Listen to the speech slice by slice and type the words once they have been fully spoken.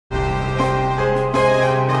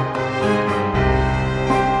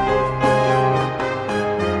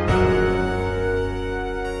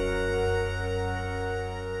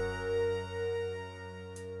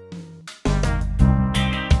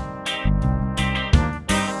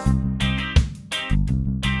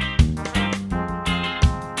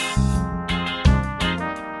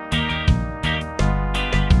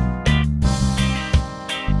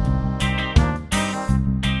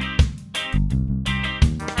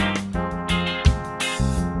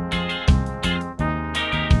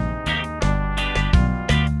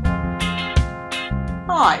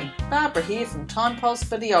Barbara here from Time Pulse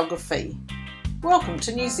Videography. Welcome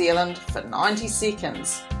to New Zealand for 90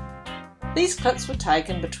 seconds. These clips were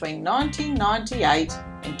taken between 1998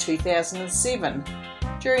 and 2007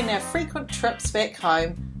 during our frequent trips back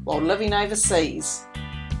home while living overseas.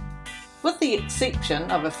 With the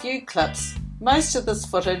exception of a few clips, most of this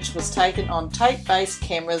footage was taken on tape-based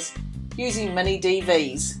cameras using mini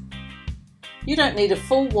DVs. You don't need a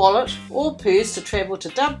full wallet or purse to travel to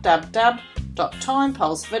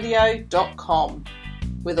www.timepulsevideo.com,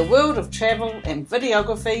 where the world of travel and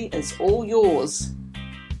videography is all yours.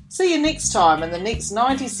 See you next time in the next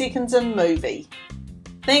 90 seconds in movie.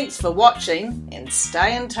 Thanks for watching and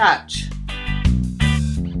stay in touch.